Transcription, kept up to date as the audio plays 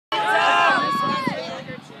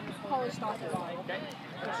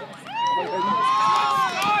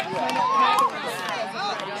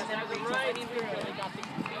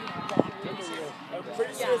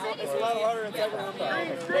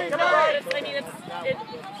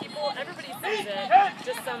people, everybody sees it.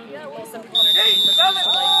 Just some people on our team refuse to like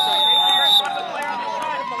say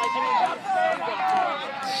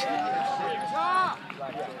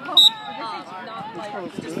not like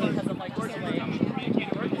just because of like just the way.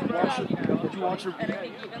 Did you watch her? And I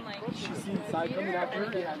think even like She's seen side coming after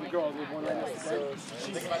her. Yeah, the girl with one right next to her.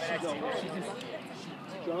 She just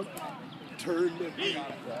jumped, turned, and it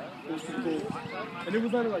was pretty cool. And it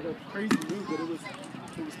was not like a crazy move, but it was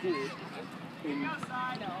cool. And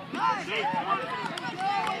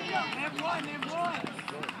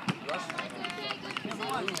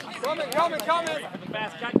Coming!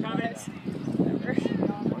 Fast cut comments.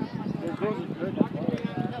 the girls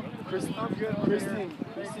are good. Christine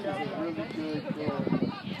is a really good girl.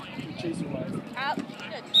 Chaser wise.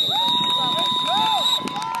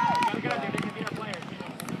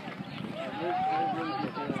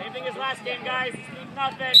 Same thing as last game, guys.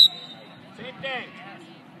 Nothing. Same thing.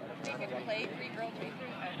 we could play 3-girl chasers.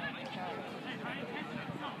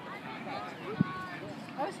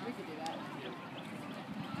 I wish we could do that.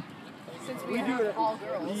 Since We do have it. all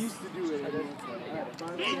girls. We used to do it.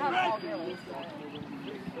 We have all girls.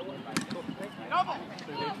 Double.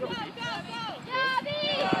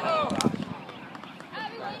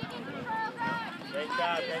 Great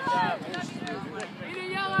job.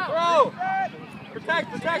 Throw. Protect,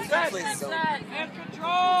 set. And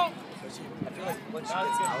control. I feel like once she That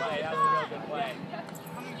was gets a good out, play. That was a real good play.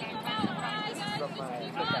 from my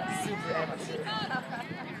super amateur, a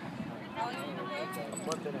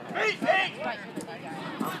month and a half.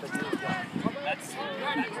 I'm the new guy. That's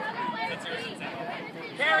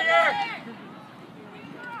Carrier.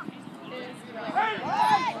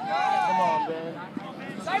 Come on, man.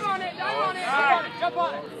 Dive on it! Jump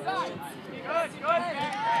on it! Side! Good.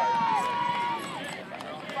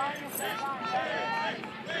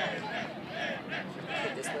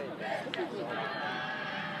 This way.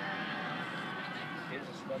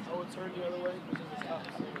 Oh, it's turned the other way.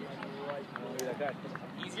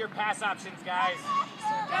 Easier pass options, guys.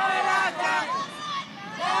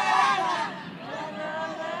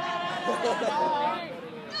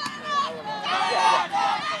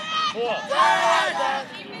 Cool.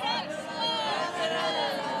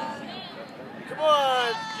 Come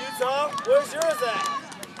on, Utah. Where's yours at?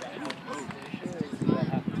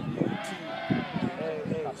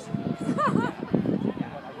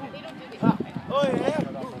 Oh, yeah?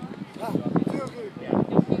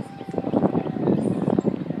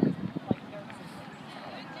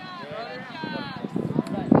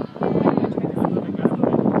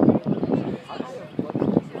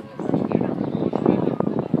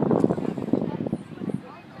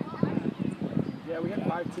 Yeah, we had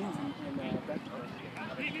 5 teams in that.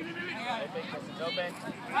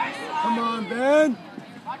 Come on, Ben.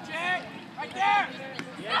 Watch it. Right there.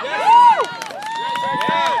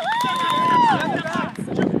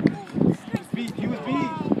 He was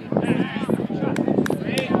beat.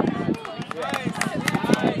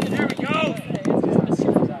 There we go.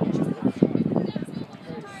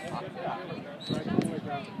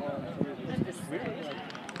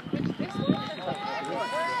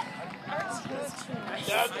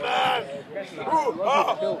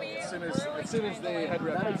 As soon as they had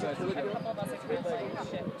records, I said,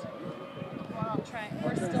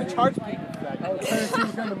 I charged people for that. I was trying to see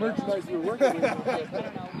what kind of merchandise we were working with.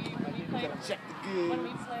 Check the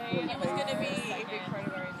goods. It was going to be a big part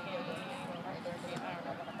of our team.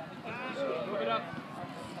 Move it up.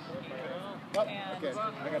 Oh, okay, I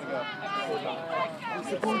gotta go. We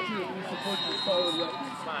support you solid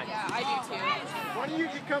records. Fine. Yeah, I do too. Why don't you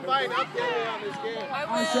come by and update on this game? I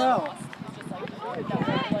will. I shall. Okay,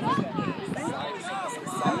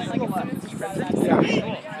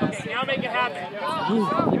 now make it happen.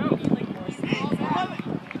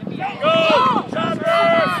 Go! Chopper!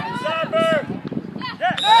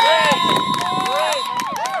 Yeah! Great!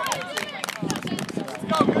 Let's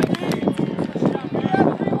go, good team!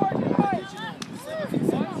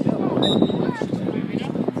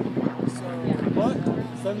 What?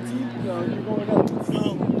 17? No, you're going up.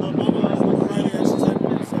 No, Bubba is the Friday at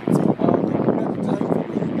 17.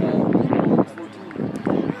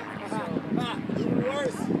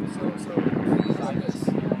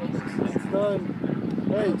 It's done.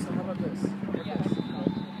 Hey, so how about this?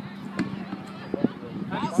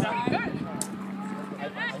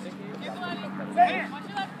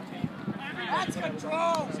 That's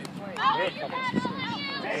control!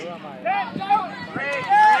 Great!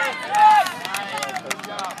 Good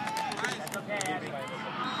job. That's okay, Abby.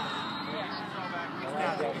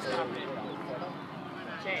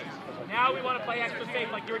 Change. Now we want to play extra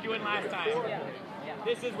safe like you were doing last time.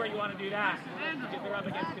 This is where you want to do that. Because they're up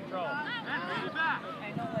against control.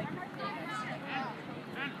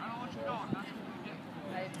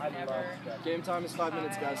 never. Game time is 5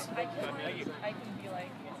 minutes, guys. I can be like.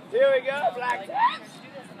 Here we go, Blacktips.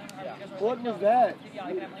 What was that?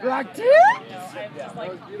 Blacktips? You know, I'm just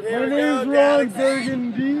like. My name's Ron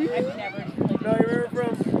Burgundy. I've never. No, you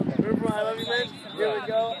remember from I Love You Man? Here we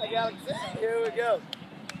go, Galaxy. Here we go.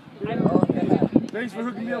 Thanks for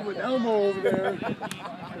hooking me up with Elmo over there.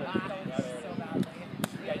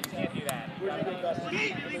 Yeah, you can't do that. You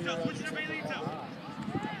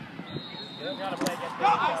gotta play against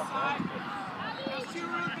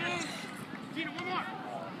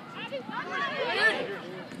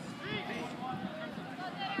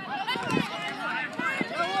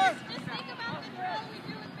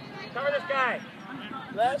Cover this guy.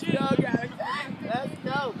 Let's go, Galaxy. Let's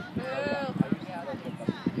go.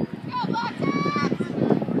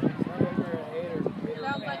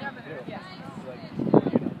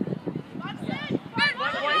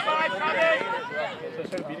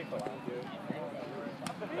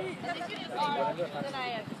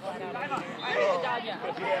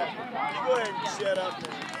 Go ahead and shut up.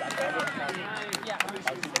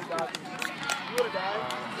 You would have died.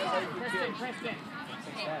 Princeton.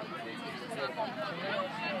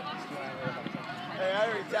 Hey, I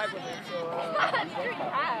already tackled him, so. You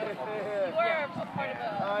were a part of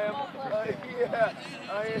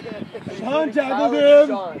I am. Sean tackled him.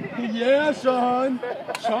 Yeah, Sean.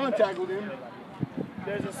 Sean tackled him.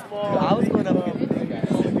 There's a small. I was going up against the guy.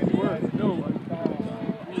 No,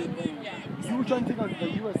 you were trying to take on the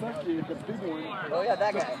USF kid, the big one. Oh yeah,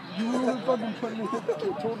 that guy. You were fucking putting it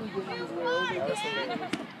totally getting his way. I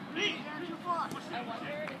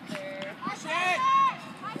was like,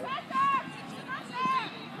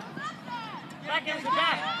 Back in the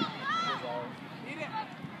back.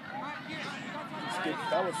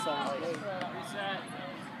 that was solid.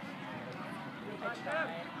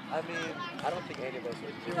 I mean, I don't think any of us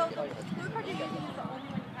would do it.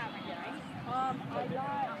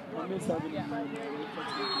 I miss having him.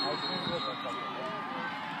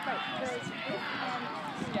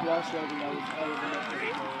 Last year,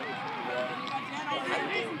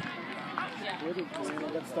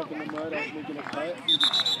 I got stuck in the mud. I was making a cut.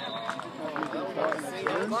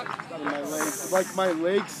 And my legs, like my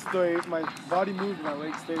legs stayed, my body moved, and my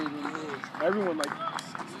legs stayed. And everyone, like,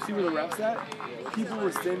 see where the ref's at? People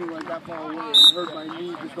were standing like that far away and heard my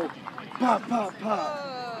knee just go pop, pop,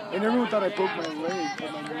 pop. And everyone thought I broke my leg,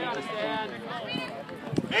 but my knee was broken.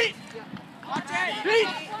 Hey!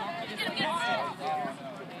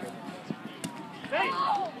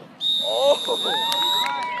 Oh!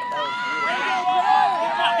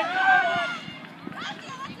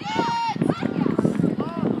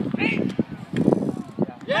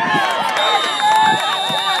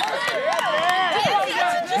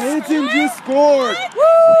 Hanson just scored!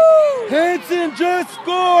 Woo! Hanson just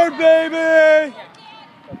scored, baby!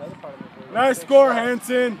 Nice score,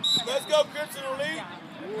 Hanson. Let's go, Crimson Elite!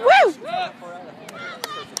 Woo!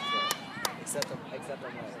 Except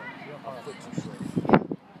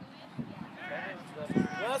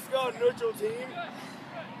let's go, neutral team.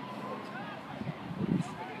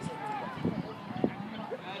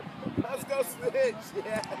 Let's go, Snitch.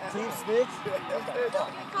 Yeah. Team Snitch?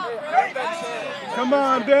 Come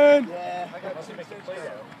on, Ben. Yeah.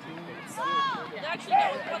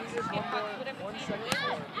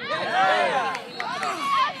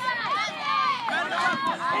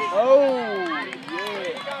 Oh, yeah.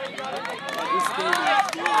 This game is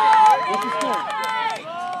good. What's the score?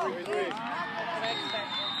 3-3.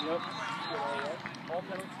 Yep.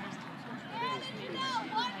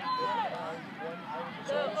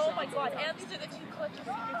 Oh my god, and these are the two clutches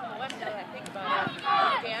from the web that I think about it.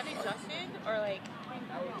 Dan and Justin are like,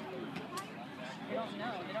 they don't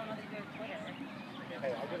know. They don't know that you're Twitter.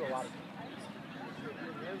 Hey, I did a lot of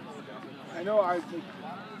I know I as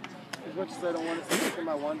much as I don't want to support them,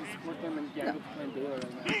 I wanted to support them and get with playing Baylor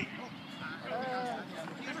right now.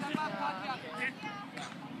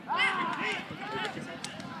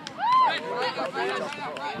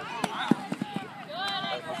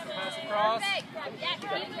 cross.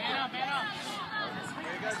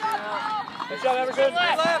 Good job, Everson.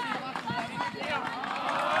 Left.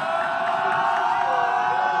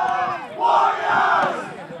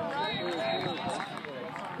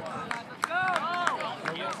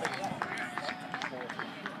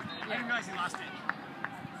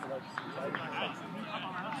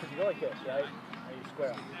 You really kiss, right? Or you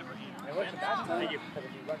square up. And what's the best time? Thank you. Because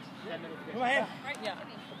if you run 10 minutes to get Right, yeah. but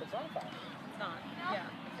it's not fast. It's not. Yeah.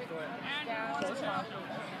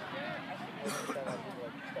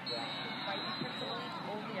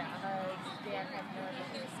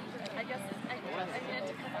 I guess I meant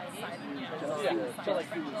to come outside.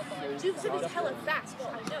 Dude said he's hella fast. I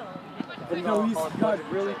know. But no, he's got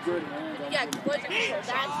really good hands. Yeah, Blake That's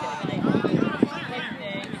gonna be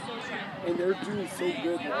and they're doing so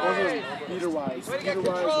good. Also, speeder-wise.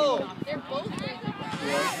 Speeder-wise. They're both really good.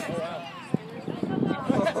 Yeah.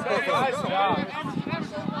 Nice job.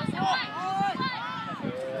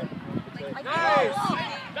 Nice.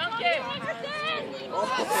 Dunk it.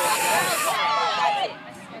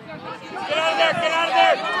 Get out of there! Get out of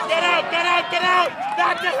there! Get out! Get out! Get out!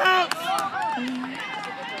 Back to house!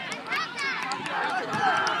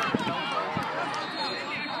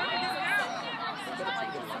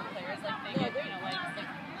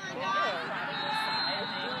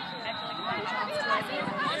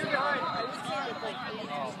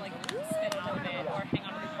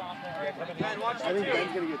 I think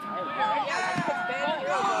Ben's gonna get tired.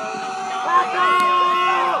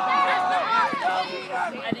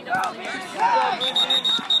 I think that's really good.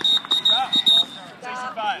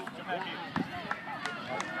 65.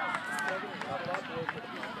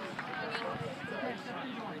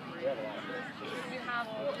 You have a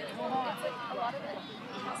lot of it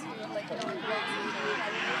has to do with like the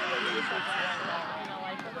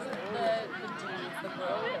dudes, the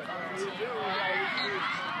girls on the team are like,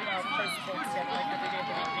 principal together like every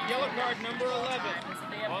day. Yellow card number 11.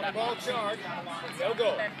 On the ball charge. They'll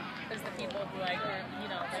go. There's the people who like are,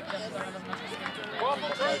 like don't have as much experience. Waffle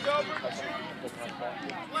turns over.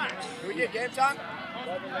 Can we get game time?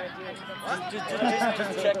 Just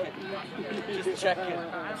check it. Just check it. I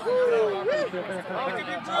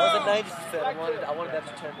was a 90s fan. I wanted that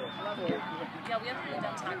to turn there. Yeah, we haven't really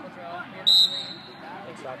done tackle drill. We haven't really.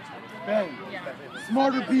 Ben,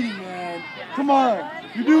 smarter beating, man. Come on.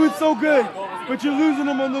 You're doing so good, but you're losing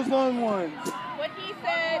them on those long ones. What he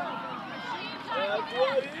said. That's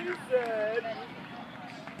what he said.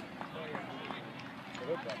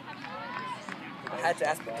 I had to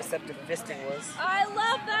ask what deceptive fisting was. I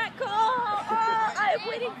love that call. I'm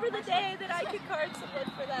waiting for the day that I can card someone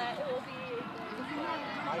for that. It will be.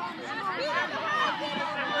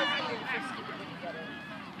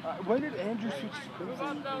 When did Andrew switch screens? I'll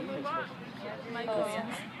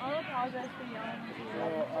apologize for yelling.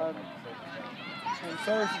 I'm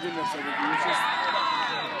sorry if you didn't necessarily do it. It's just,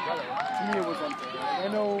 to me, it was unfair. I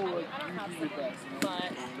know, like, you do your best. But,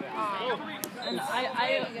 and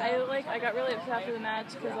I got really upset after the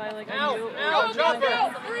match because I knew it was jumper! I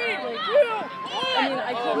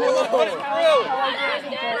couldn't remember how I did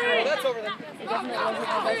it, but That's over there. it definitely wasn't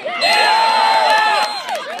my best.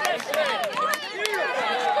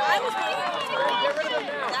 I was waiting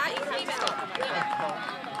for that. You can't even.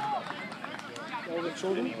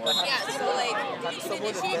 Shoulder? Yeah, so like you can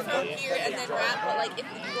initiate from here and then wrap, but like if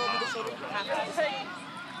you go over the shoulder, you have to.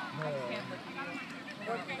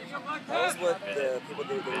 That was what the people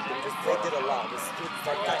they did a lot. Just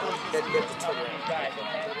start cutting, then get the turn around.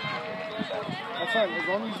 That's fine. As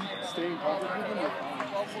long as you stay in contact with them, you're fine.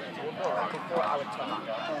 Before I would talk.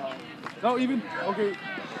 No, even, okay.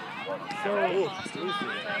 So, you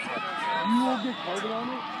will get carded on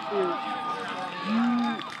it if you...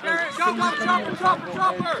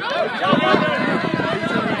 Chopper!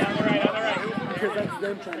 Because that's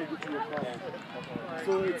them trying to get you a call.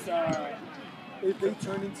 So it's, if they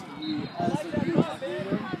turn into you as a good tackling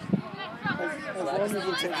them, as long as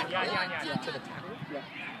it's...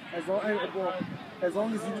 As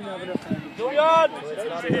long as you didn't have enough time to... So it's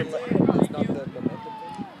not the momentum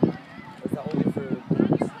thing? It's not only for...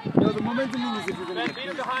 No, the momentum thing is if you're going to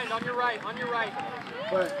get behind, on your right.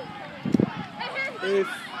 But if,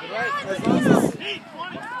 as long as...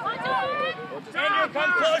 Andrew,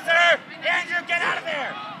 come closer! Andrew, get out of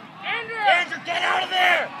there! Andrew, get out of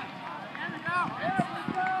there!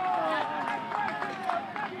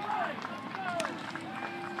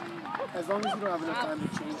 As long as you don't have enough time to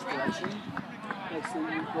change direction, like say you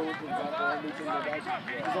go with the example and they turn their back,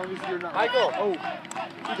 as long as you're not Michael! Oh,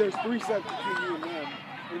 there's 3 sets between you and them,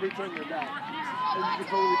 and they turn their back, and you can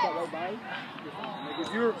totally cut right by, you're fine. Like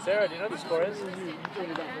if you're... Sarah, do you know what the score is? You turn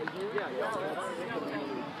your back right here, that's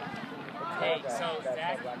Hey, so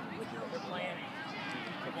Zach, we're playing.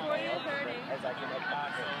 40-30.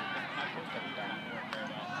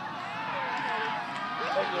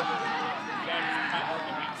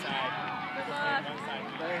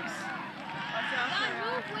 Thanks.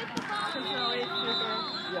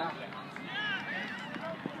 Yeah.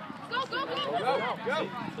 Go!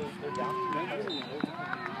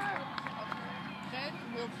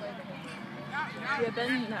 Yeah,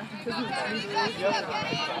 Ben doesn't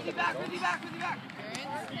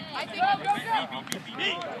I think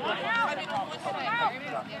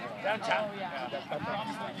Downtown.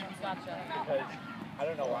 Gotcha. Because I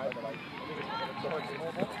don't know why, but like,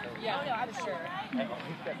 Yeah, no, I'm sure.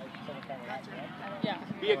 Yeah.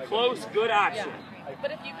 Be a close, good option. Yeah.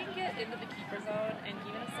 But if you can get into the keeper zone and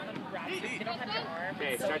even if someone grabs it, they don't have your arm.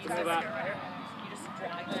 Okay, so start to easy move up. You just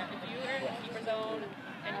drag them. If you are in the keeper zone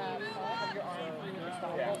and you have your arm through the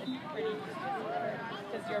style, it's pretty easy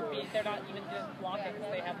because they're not even just blocking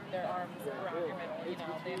because they have their arms around your middle. You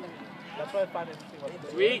know, they have the. that's why I find it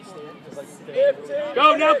interesting. Sweet. Like,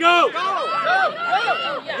 Go, now go!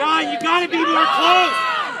 Jan, you gotta be more close!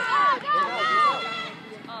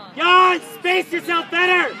 Jan, space yourself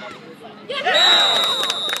better!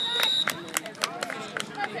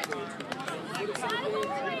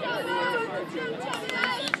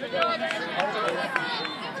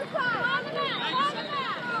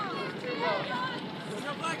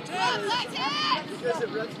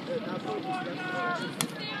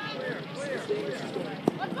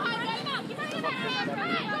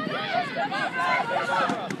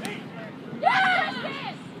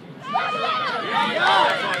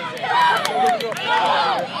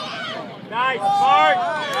 Nice, Mark!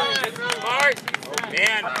 Mark!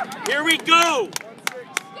 Man, here we go!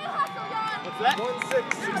 What's that?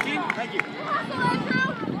 1-6. 16? Thank you.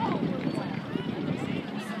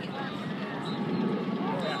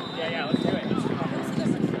 Yeah, let's do it.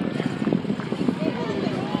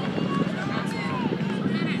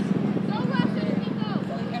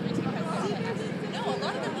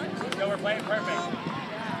 So we're playing perfect.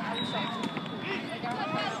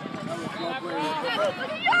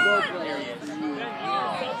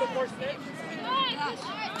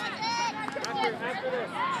 After this.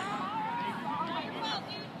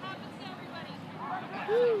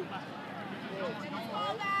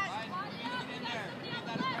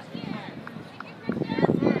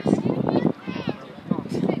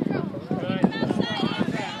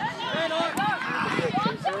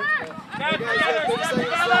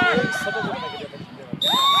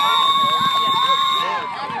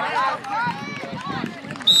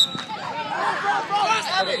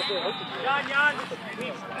 Jan.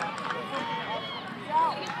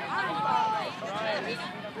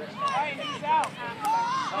 Ryan, he's out.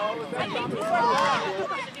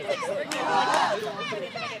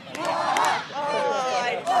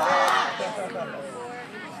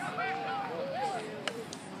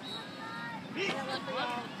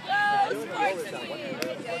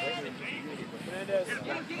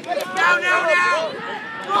 Now!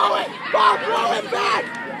 Throw it! Bob, throw it back!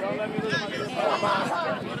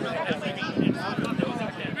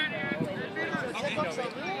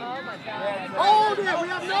 Hold it! We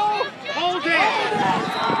have no... Hold it!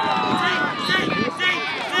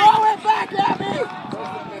 Throw it back at me!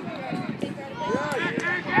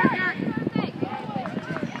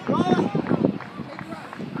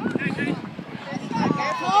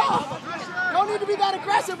 Don't need to be that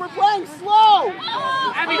aggressive. We're playing slow.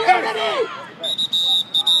 Unity.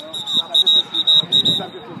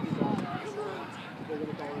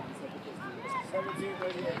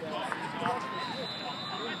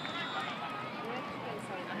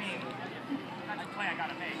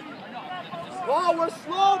 Oh, we're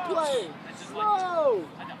slow playing. Slow.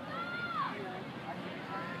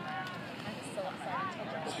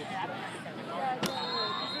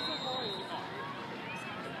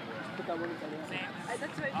 That's what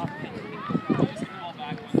I'm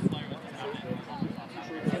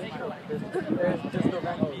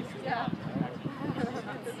trying. Yeah.